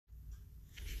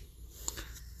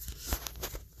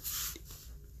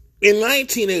In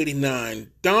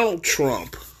 1989, Donald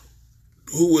Trump,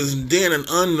 who was then an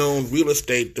unknown real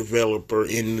estate developer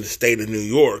in the state of New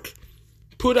York,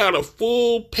 put out a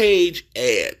full-page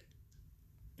ad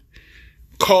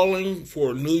calling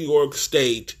for New York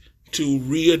State to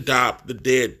readopt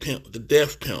the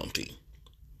death penalty.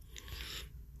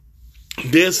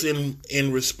 This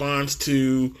in response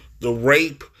to the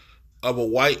rape of a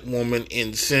white woman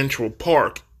in Central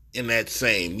Park in that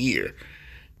same year.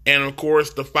 And of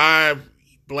course, the 5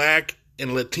 black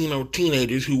and Latino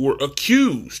teenagers who were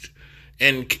accused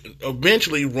and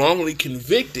eventually wrongly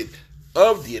convicted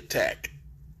of the attack.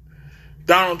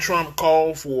 Donald Trump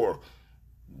called for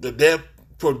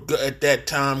at that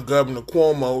time, Governor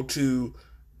Cuomo to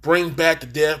bring back the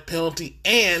death penalty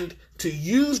and to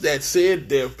use that said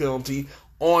death penalty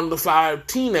on the 5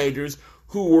 teenagers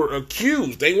who were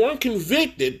accused. They weren't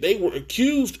convicted, they were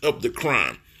accused of the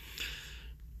crime.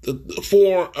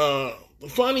 The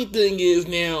funny thing is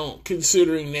now,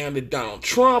 considering now that Donald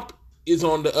Trump is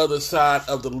on the other side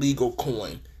of the legal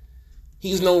coin,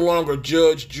 he's no longer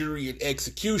judge, jury, and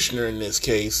executioner in this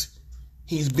case.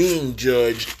 He's being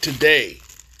judged today.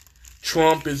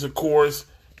 Trump is, of course,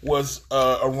 was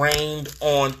arraigned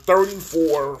on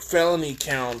 34 felony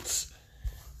counts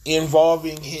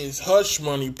involving his hush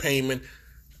money payment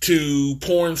to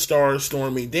porn star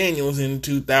Stormy Daniels in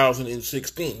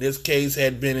 2016. This case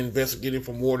had been investigated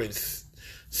for more than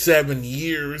 7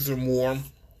 years or more.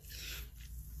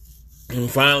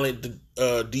 And finally,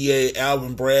 the DA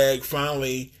Alvin Bragg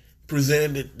finally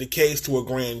presented the case to a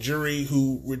grand jury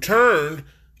who returned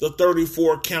the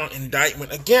 34-count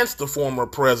indictment against the former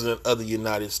president of the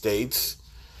United States.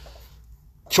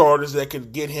 Charges that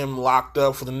could get him locked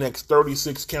up for the next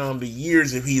 36 calendar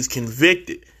years if he's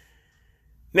convicted.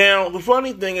 Now, the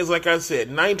funny thing is, like I said,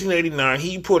 in 1989,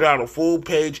 he put out a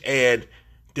full-page ad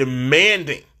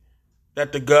demanding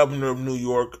that the governor of New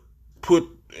York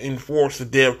enforce the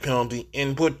death penalty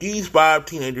and put these 5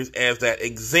 teenagers as that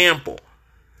example.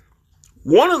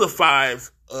 One of the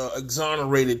 5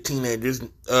 exonerated teenagers,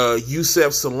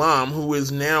 Yusef Salaam, who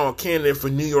is now a candidate for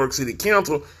New York City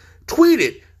Council,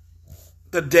 tweeted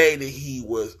the day that he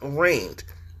was arraigned.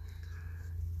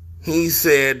 He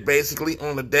said, basically,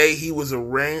 on the day he was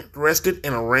arrested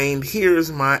and arraigned,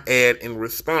 here's my ad in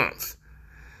response.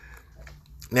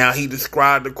 Now, he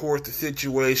described, of course, the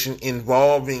situation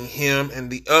involving him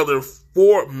and the other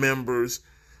 4 members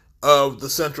of the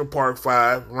Central Park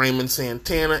 5, Raymond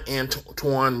Santana,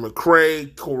 Antoine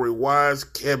McCrae, Corey Wise,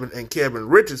 Kevin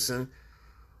Richardson,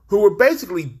 who were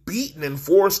basically beaten and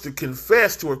forced to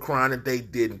confess to a crime that they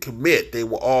didn't commit. They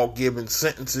were all given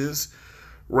sentences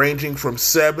ranging from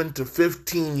 7 to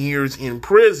 15 years in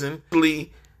prison.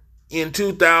 In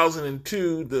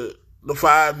 2002, the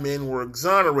 5 men were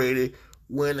exonerated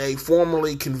when a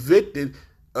formerly convicted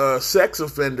sex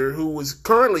offender who was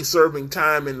currently serving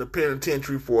time in the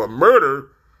penitentiary for a murder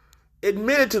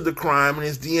admitted to the crime and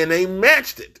his DNA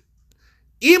matched it.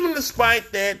 Even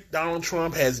despite that, Donald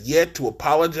Trump has yet to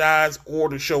apologize or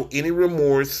to show any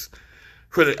remorse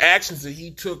for the actions that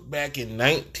he took back in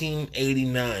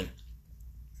 1989.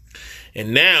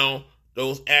 And now,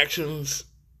 those actions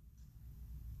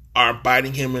are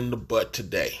biting him in the butt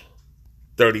today,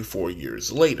 34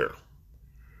 years later.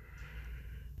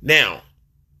 Now,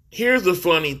 here's the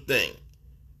funny thing.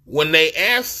 When they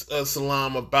asked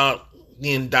Salam about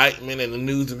the indictment and the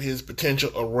news of his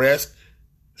potential arrest,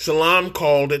 Salam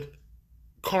called it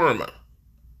karma.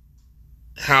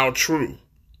 How true.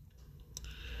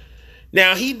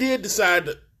 Now, he did decide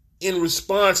to, in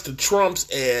response to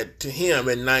Trump's ad to him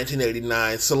in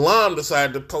 1989, Salam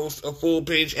decided to post a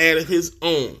full-page ad of his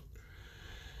own.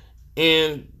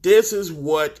 And this is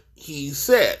what he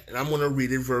said, and I'm going to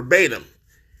read it verbatim.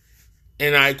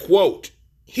 And I quote,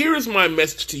 "Here is my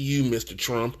message to you, Mr.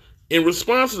 Trump. In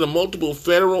response to the multiple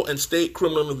federal and state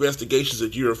criminal investigations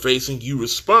that you are facing, you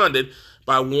responded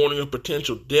by warning of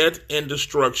potential death and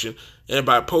destruction and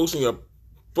by posting a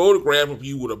photograph of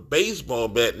you with a baseball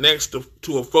bat next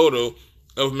to a photo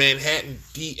of Manhattan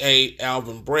DA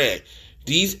Alvin Bragg.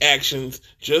 These actions,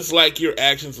 just like your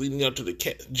actions leading up to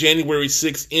the January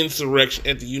 6th insurrection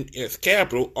at the U.S.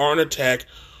 Capitol, are an attack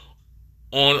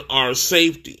on our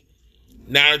safety.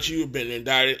 Now that you have been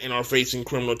indicted and are facing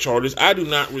criminal charges, I do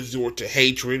not resort to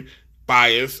hatred,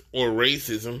 bias, or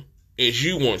racism as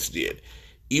you once did.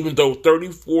 Even though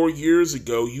 34 years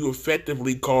ago you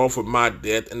effectively called for my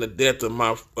death and the death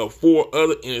of 4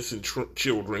 other innocent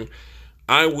children,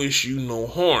 I wish you no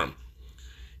harm."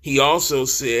 He also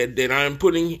said that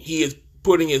he is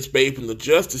putting his faith in the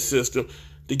justice system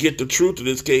to get the truth of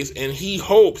this case, and he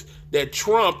hopes that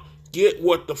Trump get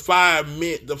what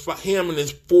him and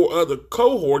his 4 other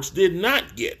cohorts did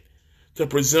not get: the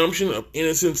presumption of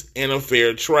innocence and a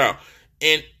fair trial.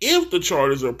 And if the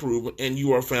charges are proven and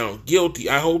you are found guilty,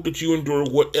 I hope that you endure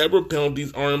whatever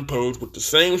penalties are imposed with the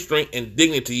same strength and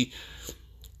dignity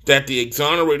that the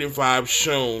exonerated 5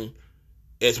 shown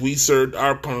as we served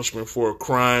our punishment for a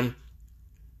crime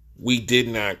we did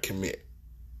not commit.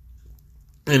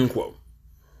 End quote.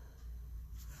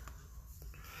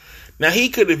 Now, he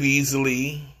could have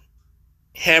easily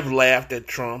have laughed at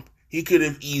Trump. He could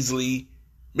have easily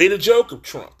made a joke of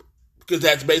Trump, because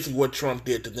that's basically what Trump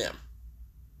did to them.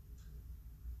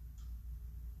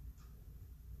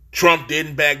 Trump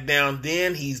didn't back down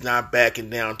then. He's not backing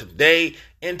down today.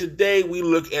 And today we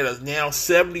look at a now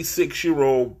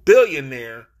 76-year-old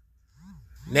billionaire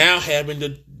now having to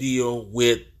deal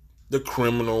with the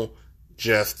criminal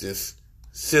justice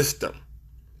system.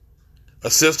 A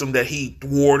system that he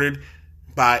thwarted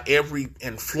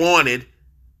and flaunted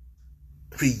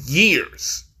for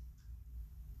years.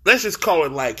 Let's just call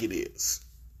it like it is.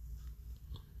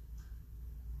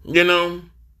 You know,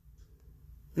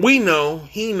 we know,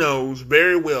 he knows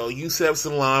very well, Yusef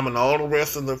Salaam and all the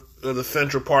rest of the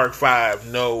Central Park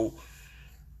 5 know,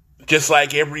 just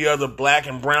like every other black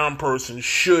and brown person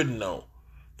should know,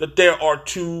 that there are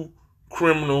 2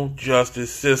 criminal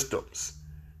justice systems.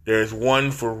 There's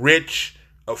one for rich,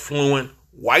 affluent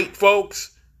white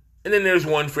folks, and then there's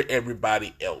one for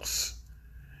everybody else.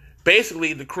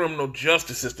 Basically, the criminal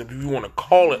justice system, if you want to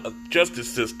call it a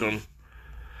justice system,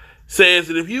 says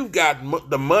that if you've got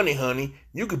the money, honey,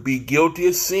 you could be guilty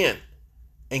of sin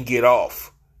and get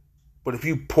off. But if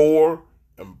you poor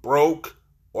and broke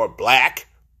or black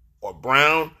or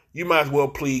brown, you might as well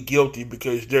plead guilty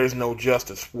because there's no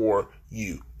justice for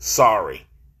you. Sorry.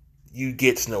 You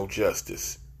get no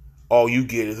justice. All you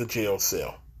get is a jail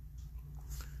cell.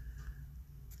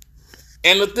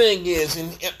 And the thing is,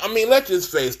 let's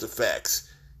just face the facts.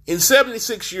 In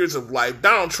 76 years of life,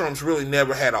 Donald Trump's really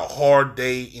never had a hard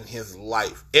day in his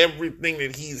life. Everything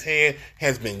that he's had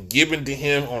has been given to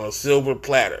him on a silver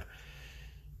platter.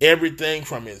 Everything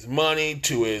from his money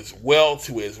to his wealth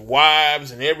to his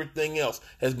wives and everything else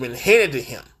has been handed to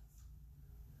him.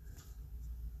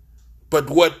 But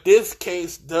what this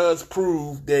case does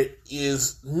prove that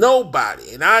is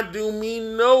nobody, and I do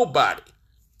mean nobody,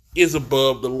 is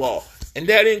above the law. And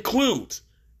that includes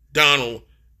Donald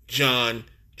John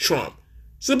Trump.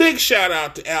 So big shout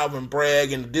out to Alvin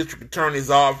Bragg and the district attorney's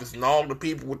office and all the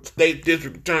people with the state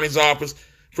district attorney's office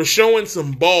for showing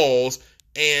some balls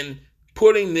and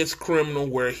putting this criminal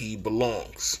where he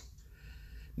belongs.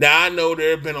 Now, I know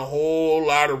there have been a whole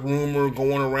lot of rumor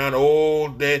going around,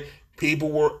 that people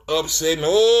were upset.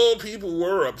 People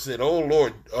were upset. Oh,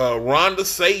 Lord. Rhonda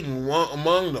Satan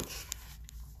among them,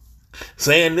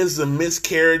 saying this is a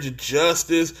miscarriage of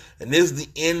justice and this is the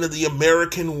end of the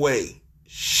American way.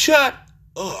 Shut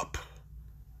up.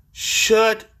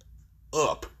 Shut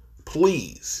up,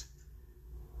 please.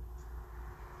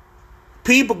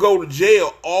 People go to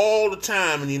jail all the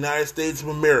time in the United States of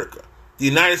America. The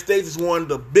United States is one of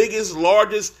the biggest,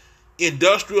 largest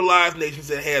industrialized nations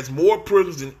that has more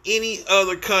prisons than any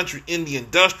other country in the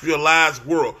industrialized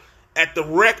world. At the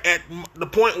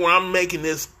point where I'm making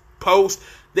this post,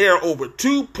 there are over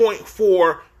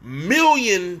 2.4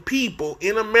 million people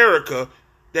in America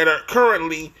that are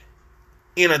currently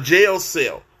in a jail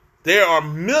cell. There are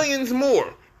millions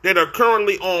more that are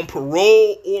currently on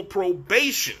parole or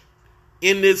probation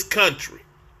in this country.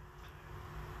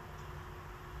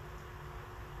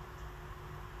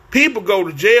 People go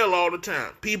to jail all the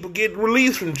time. People get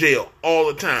released from jail all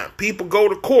the time. People go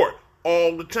to court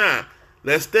all the time.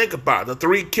 Let's think about it. The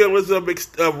 3 killers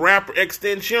of rapper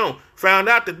Extension found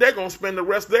out that they're going to spend the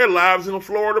rest of their lives in a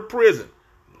Florida prison.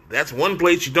 That's one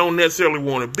place you don't necessarily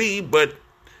want to be, but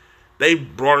they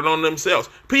brought it on themselves.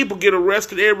 People get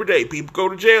arrested every day. People go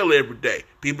to jail every day.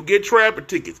 People get traffic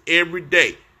tickets every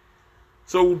day.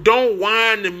 So don't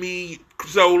whine to me.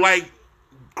 So,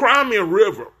 cry me a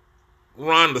river,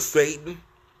 Rhonda Satan.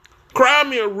 Cry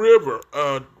me a river,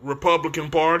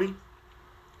 Republican Party.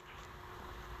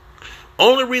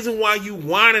 Only reason why you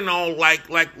whining all like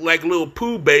little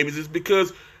poo babies is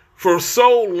because for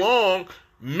so long,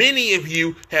 many of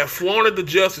you have flaunted the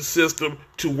justice system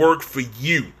to work for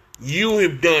you. You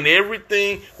have done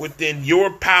everything within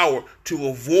your power to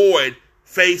avoid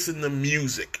facing the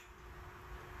music.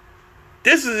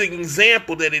 This is an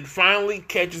example that it finally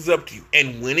catches up to you.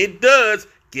 And when it does,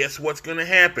 guess what's going to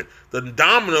happen? The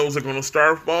dominoes are going to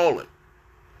start falling.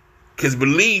 Because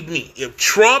believe me, if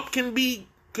Trump can be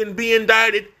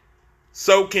indicted,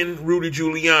 so can Rudy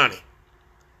Giuliani.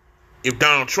 If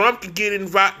Donald Trump can get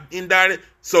indicted,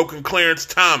 so can Clarence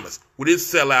Thomas with his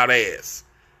sellout ass.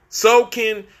 So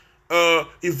can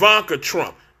Ivanka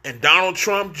Trump and Donald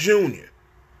Trump Jr.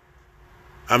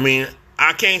 I mean,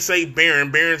 I can't say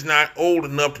Barron. Barron's not old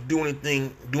enough to do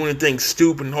anything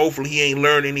stupid, and hopefully he ain't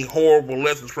learned any horrible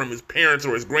lessons from his parents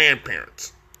or his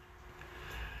grandparents.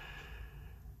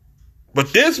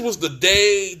 But this was the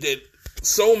day that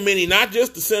so many, not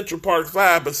just the Central Park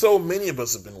Five, but so many of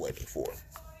us have been waiting for.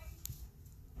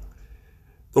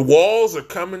 The walls are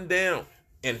coming down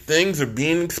and things are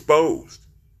being exposed.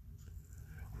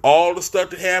 All the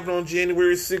stuff that happened on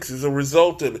January 6th is a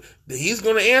result of it. He's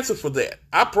going to answer for that.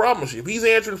 I promise you. If he's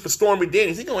answering for Stormy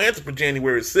Daniels, he's going to answer for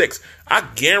January 6th. I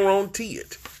guarantee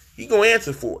it. He's going to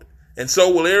answer for it. And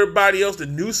so will everybody else that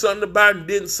knew something about it and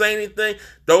didn't say anything.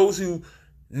 Those who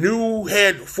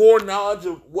had foreknowledge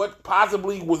of what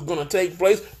possibly was going to take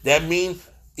place. That means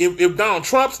if Donald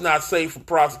Trump's not safe for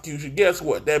prosecution, guess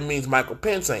what? That means Michael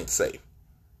Pence ain't safe.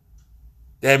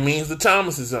 That means the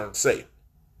Thomases aren't safe.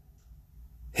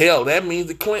 Hell, that means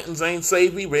the Clintons ain't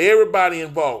safe either. Everybody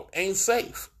involved ain't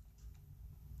safe.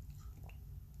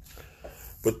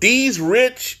 But these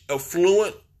rich,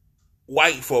 affluent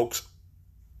white folks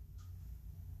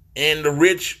and the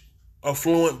rich,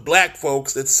 affluent black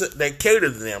folks that cater to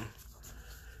them,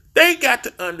 they got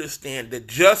to understand that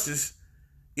justice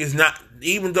is not,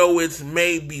 even though it's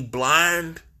may be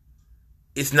blind,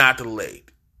 it's not delayed.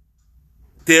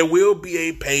 There will be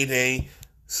a payday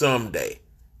someday.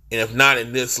 And if not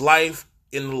in this life,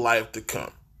 in the life to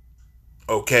come.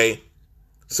 Okay?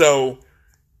 So,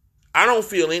 I don't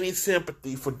feel any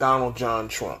sympathy for Donald John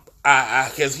Trump.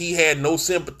 Because he had no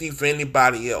sympathy for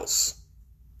anybody else.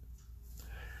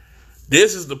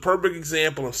 This is the perfect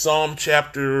example of Psalm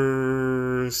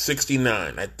chapter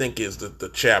 69, I think is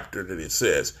the chapter that it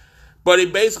says. But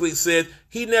it basically said,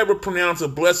 he never pronounced a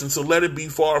blessing, so let it be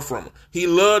far from him. He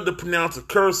loved to pronounce a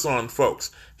curse on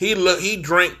folks. He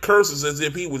drank curses as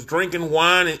if he was drinking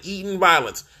wine and eating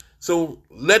violence. So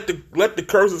let the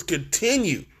curses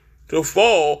continue to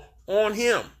fall on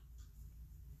him.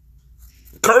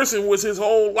 Cursing was his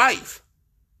whole life.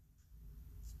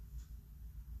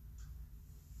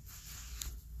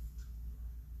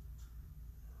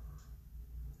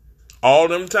 All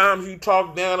them times you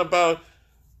talk down about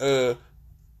Colin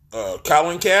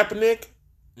Kaepernick.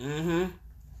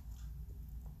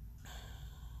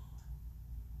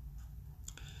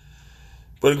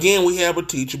 But again, we have a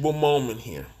teachable moment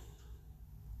here.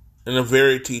 And a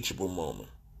very teachable moment.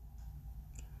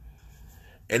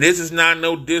 And this is not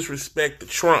no disrespect to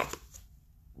Trump.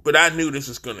 But I knew this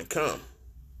was going to come.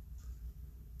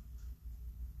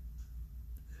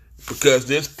 Because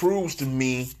this proves to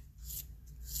me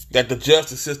that the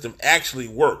justice system actually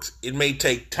works. It may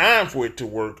take time for it to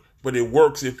work, but it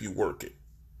works if you work it.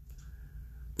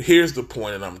 But here's the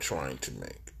point that I'm trying to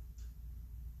make.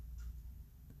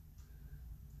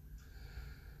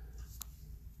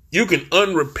 You can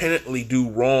unrepentantly do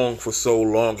wrong for so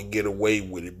long and get away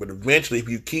with it, but eventually if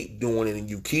you keep doing it and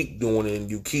you keep doing it and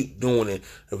you keep doing it,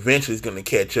 eventually it's going to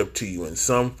catch up to you in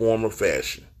some form or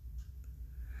fashion.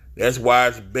 That's why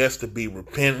it's best to be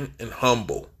repentant and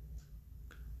humble.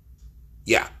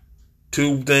 Yeah,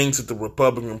 two things that the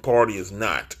Republican Party is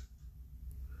not.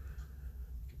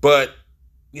 But,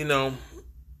 you know,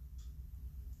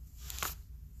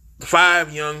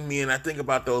 5 young men, I think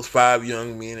about those 5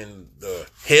 young men and the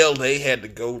hell they had to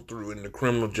go through in the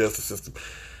criminal justice system.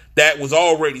 That was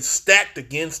already stacked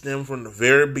against them from the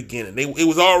very beginning. It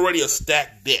was already a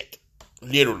stacked deck,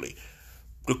 literally.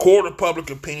 The court of public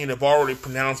opinion have already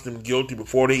pronounced them guilty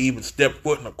before they even stepped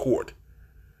foot in a court.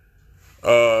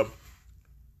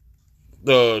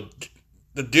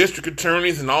 The district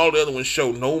attorneys and all the other ones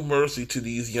showed no mercy to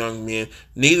these young men.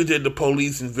 Neither did the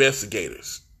police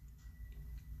investigators.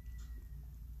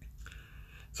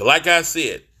 So like I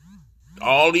said,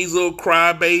 all these little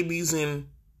crybabies and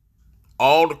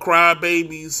all the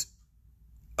crybabies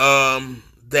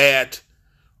that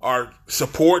are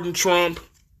supporting Trump,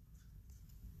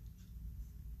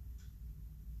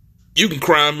 you can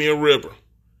cry me a river.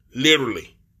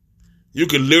 Literally. You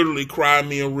can literally cry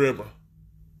me a river.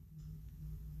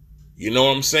 You know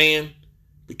what I'm saying?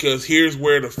 Because here's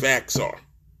where the facts are.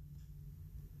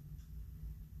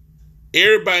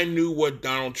 Everybody knew what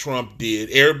Donald Trump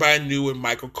did. Everybody knew what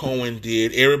Michael Cohen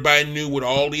did. Everybody knew what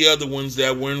all the other ones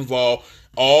that were involved,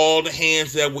 all the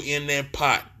hands that were in that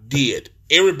pot did.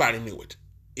 Everybody knew it.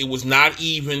 It was not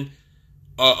even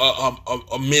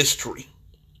a mystery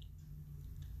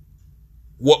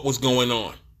what was going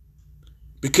on.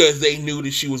 Because they knew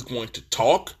that she was going to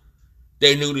talk.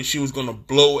 They knew that she was going to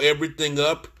blow everything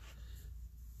up.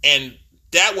 And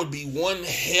that would be one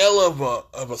hell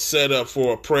of a setup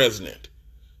for a president.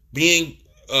 Being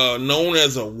known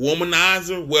as a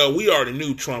womanizer. Well, we already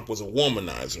knew Trump was a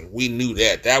womanizer. We knew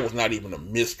that. That was not even a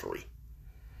mystery.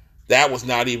 That was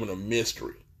not even a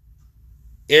mystery.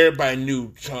 Everybody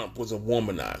knew Trump was a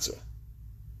womanizer.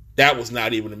 That was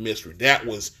not even a mystery.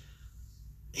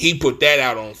 He put that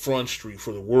out on Front Street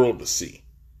for the world to see.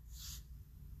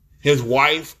 His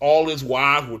wife, all his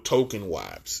wives were token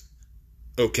wives.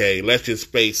 Okay, let's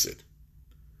just face it.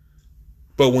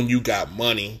 But when you got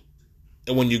money,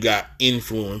 and when you got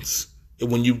influence,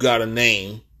 and when you got a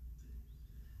name,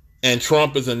 and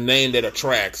Trump is a name that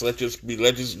attracts. Let's just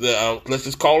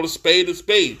call a spade a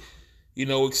spade. You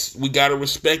know, we got to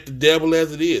respect the devil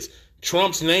as it is.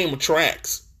 Trump's name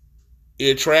attracts.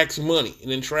 It attracts money. It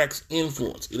attracts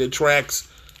influence. It attracts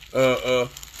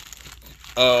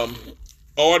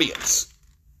audience.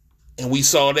 And we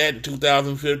saw that in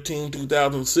 2015,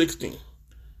 2016.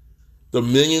 The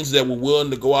millions that were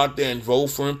willing to go out there and vote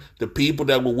for him, the people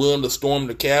that were willing to storm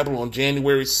the Capitol on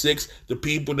January 6th, the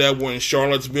people that were in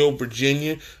Charlottesville,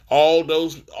 Virginia, all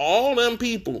them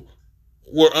people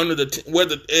were under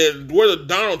whether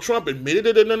Donald Trump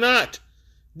admitted it or not.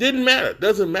 Didn't matter.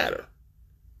 Doesn't matter.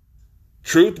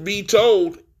 Truth be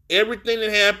told, everything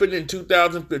that happened in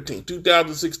 2015,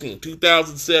 2016,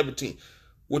 2017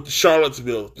 with the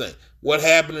Charlottesville thing, what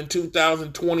happened in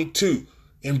 2022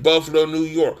 in Buffalo, New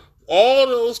York, all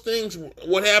those things,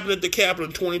 what happened at the Capitol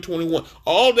in 2021,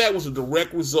 all that was a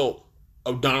direct result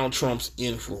of Donald Trump's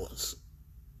influence.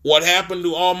 What happened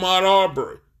to Ahmaud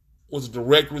Arbery was a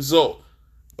direct result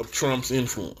of Trump's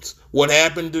influence. What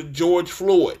happened to George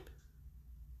Floyd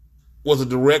was a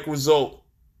direct result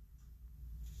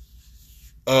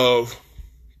of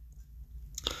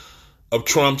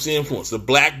Trump's influence. The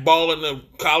blackballing of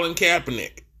Colin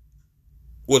Kaepernick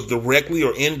was directly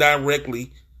or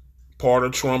indirectly part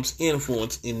of Trump's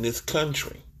influence in this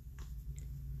country.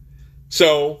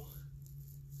 So,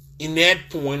 in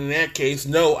that case,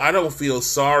 no, I don't feel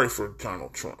sorry for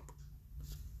Donald Trump.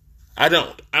 I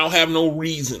don't have no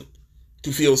reason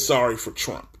to feel sorry for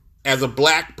Trump. As a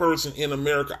black person in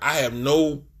America, I have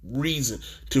no reason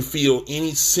to feel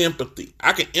any sympathy.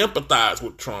 I can empathize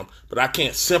with Trump, but I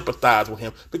can't sympathize with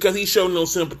him because he showed no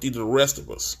sympathy to the rest of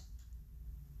us.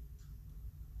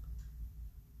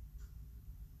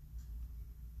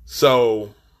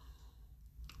 So,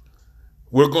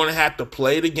 we're going to have to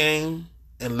play the game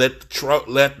and let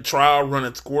the trial run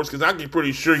its course, because I can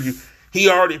pretty sure he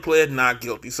already pled not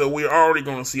guilty. So we're already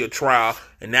going to see a trial,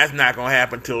 and that's not going to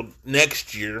happen until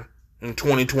next year in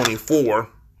 2024.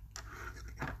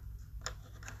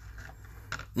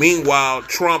 Meanwhile,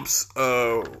 Trump's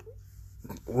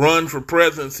run for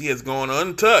presidency has gone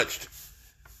untouched.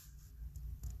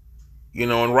 You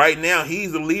know, and right now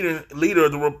he's the leader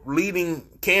of the leading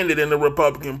candidate in the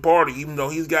Republican Party, even though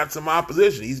he's got some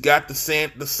opposition. He's got the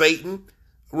Satan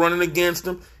running against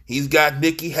him. He's got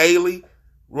Nikki Haley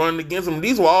running against him.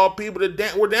 These were all people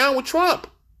that were down with Trump.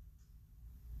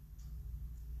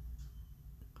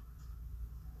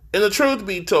 And the truth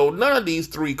be told, none of these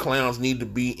three clowns need to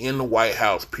be in the White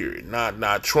House, period.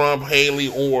 Not Trump, Haley,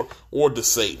 or the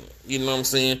Satan. You know what I'm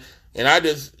saying? And I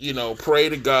just, pray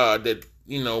to God that,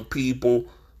 people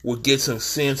will get some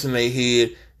sense in their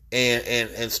head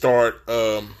and start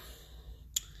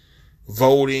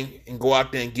voting and go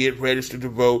out there and get registered to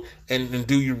vote and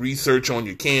do your research on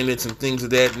your candidates and things of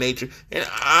that nature. And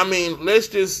I mean, let's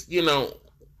just,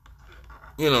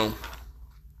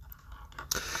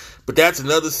 but that's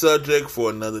another subject for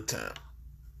another time.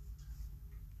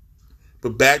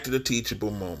 But back to the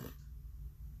teachable moment.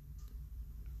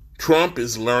 Trump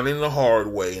is learning the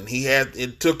hard way, and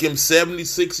it took him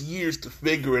 76 years to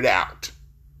figure it out.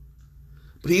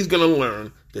 But he's going to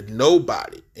learn that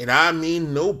nobody, and I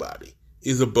mean nobody,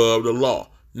 is above the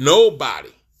law. Nobody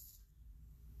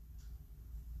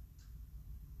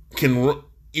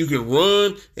you can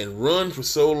run and run for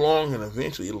so long, and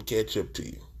eventually it'll catch up to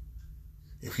you.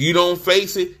 If you don't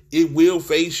face it, it will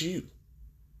face you.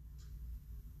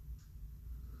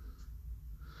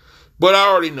 But I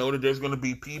already know that there's going to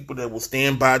be people that will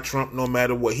stand by Trump no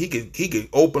matter what. He could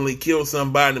openly kill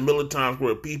somebody in the middle of times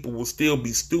where people will still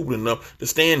be stupid enough to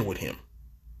stand with him.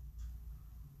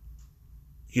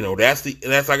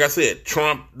 That's like I said,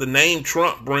 Trump. The name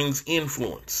Trump brings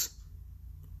influence.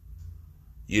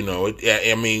 For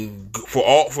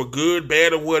good,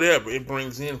 bad, or whatever, it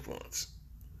brings influence.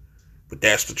 But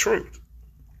that's the truth.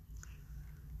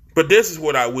 But this is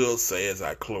what I will say as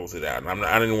I close it out.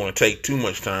 I didn't want to take too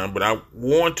much time, but I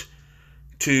want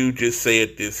to just say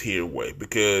it this here way,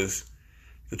 because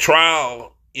the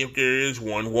trial if there is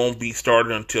one, won't be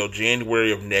started until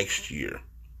January of next year.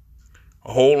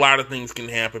 A whole lot of things can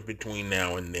happen between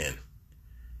now and then.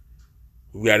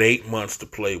 We got 8 months to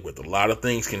play with. A lot of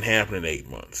things can happen in 8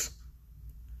 months.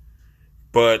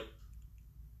 But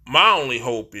my only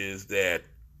hope is that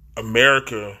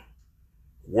America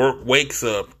wakes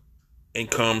up and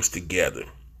comes together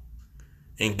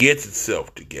and gets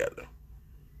itself together.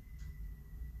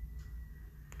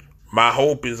 My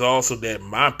hope is also that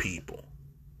my people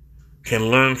can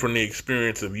learn from the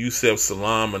experience of Yusef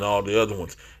Salaam and all the other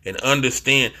ones and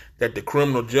understand that the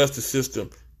criminal justice system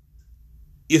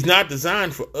is not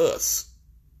designed for us.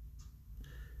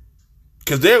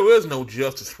 Because there is no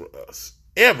justice for us,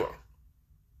 ever.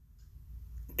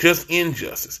 Just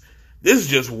injustice. This is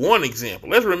just one example.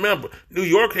 Let's remember, New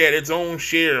York had its own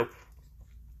share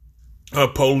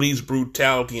of police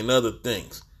brutality and other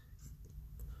things.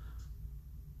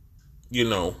 You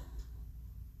know,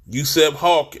 Yusef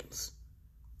Hawkins,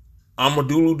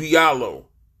 Amadou Diallo,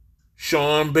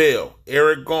 Sean Bell,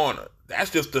 Eric Garner. That's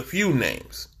just a few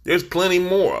names. There's plenty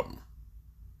more of them.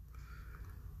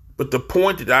 But the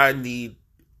point that I need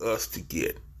us to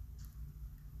get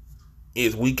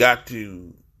is we got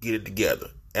to get it together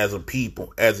as a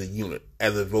people, as a unit,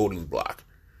 as a voting bloc.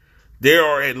 There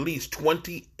are at least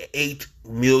 28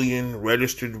 million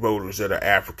registered voters that are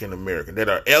African American, that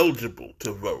are eligible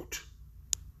to vote.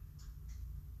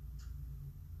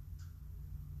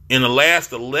 In the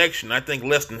last election, I think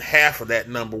less than half of that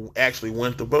number actually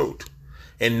went to vote.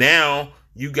 And now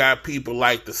you got people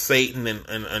like the Satan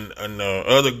and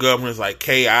other governors like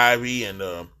Kay Ivey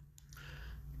and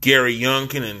Gary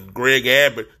Youngkin and Greg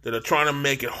Abbott that are trying to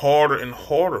make it harder and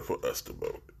harder for us to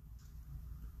vote.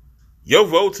 Your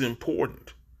vote's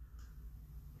important,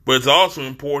 but it's also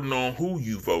important on who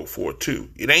you vote for too.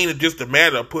 It ain't just a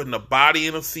matter of putting a body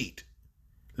in a seat.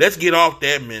 Let's get off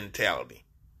that mentality.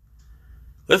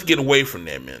 Let's get away from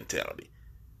that mentality.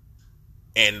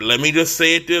 And let me just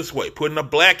say it this way. Putting a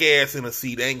black ass in a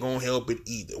seat ain't going to help it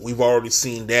either. We've already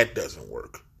seen that doesn't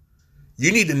work.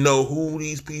 You need to know who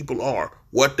these people are,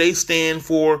 what they stand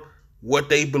for, what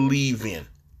they believe in,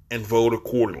 and vote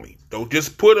accordingly. Don't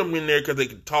just put them in there because they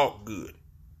can talk good.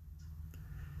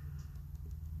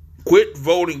 Quit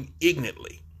voting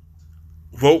ignorantly.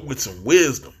 Vote with some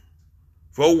wisdom.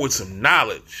 Vote with some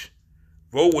knowledge.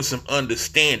 Vote with some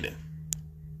understanding.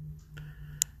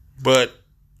 But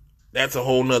that's a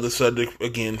whole nother subject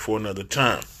again for another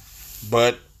time.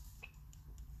 But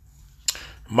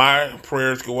my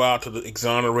prayers go out to the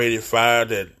exonerated five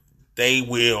that they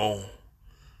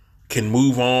can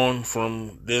move on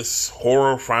from this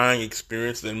horrifying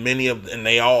experience, and and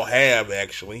they all have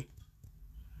actually,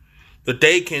 that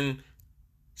they can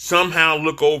somehow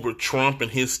look over Trump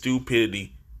and his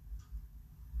stupidity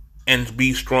and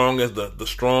be strong as the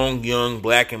strong young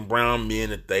black and brown men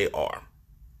that they are.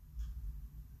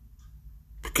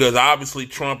 Because obviously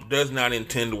Trump does not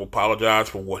intend to apologize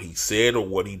for what he said or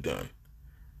what he done.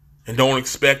 And don't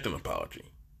expect an apology.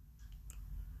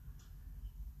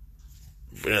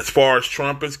 But as far as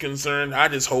Trump is concerned, I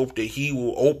just hope that he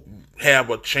will have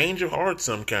a change of heart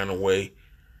some kind of way.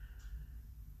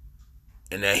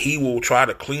 And that he will try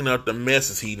to clean up the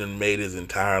messes he done made his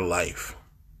entire life.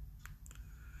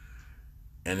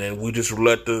 And then we just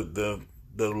let the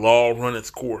law run its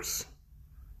course.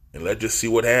 And let's just see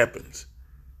what happens.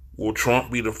 Will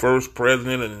Trump be the first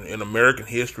president in American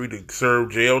history to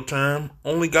serve jail time?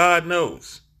 Only God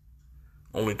knows.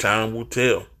 Only time will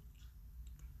tell.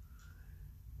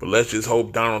 But let's just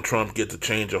hope Donald Trump gets a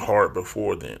change of heart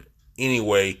before then.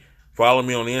 Anyway, follow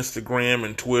me on Instagram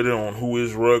and Twitter on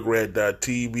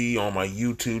whoisrugrat.tv, on my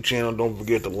YouTube channel. Don't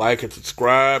forget to like and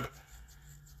subscribe.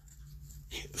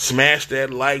 Smash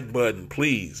that like button,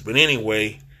 please. But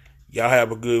anyway, y'all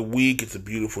have a good week. It's a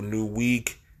beautiful new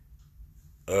week.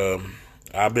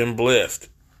 I've been blessed.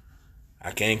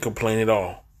 I can't complain at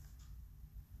all.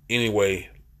 Anyway,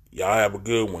 y'all have a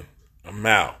good one. I'm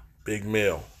out. Big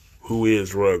Mel. Who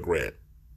is Rugrat?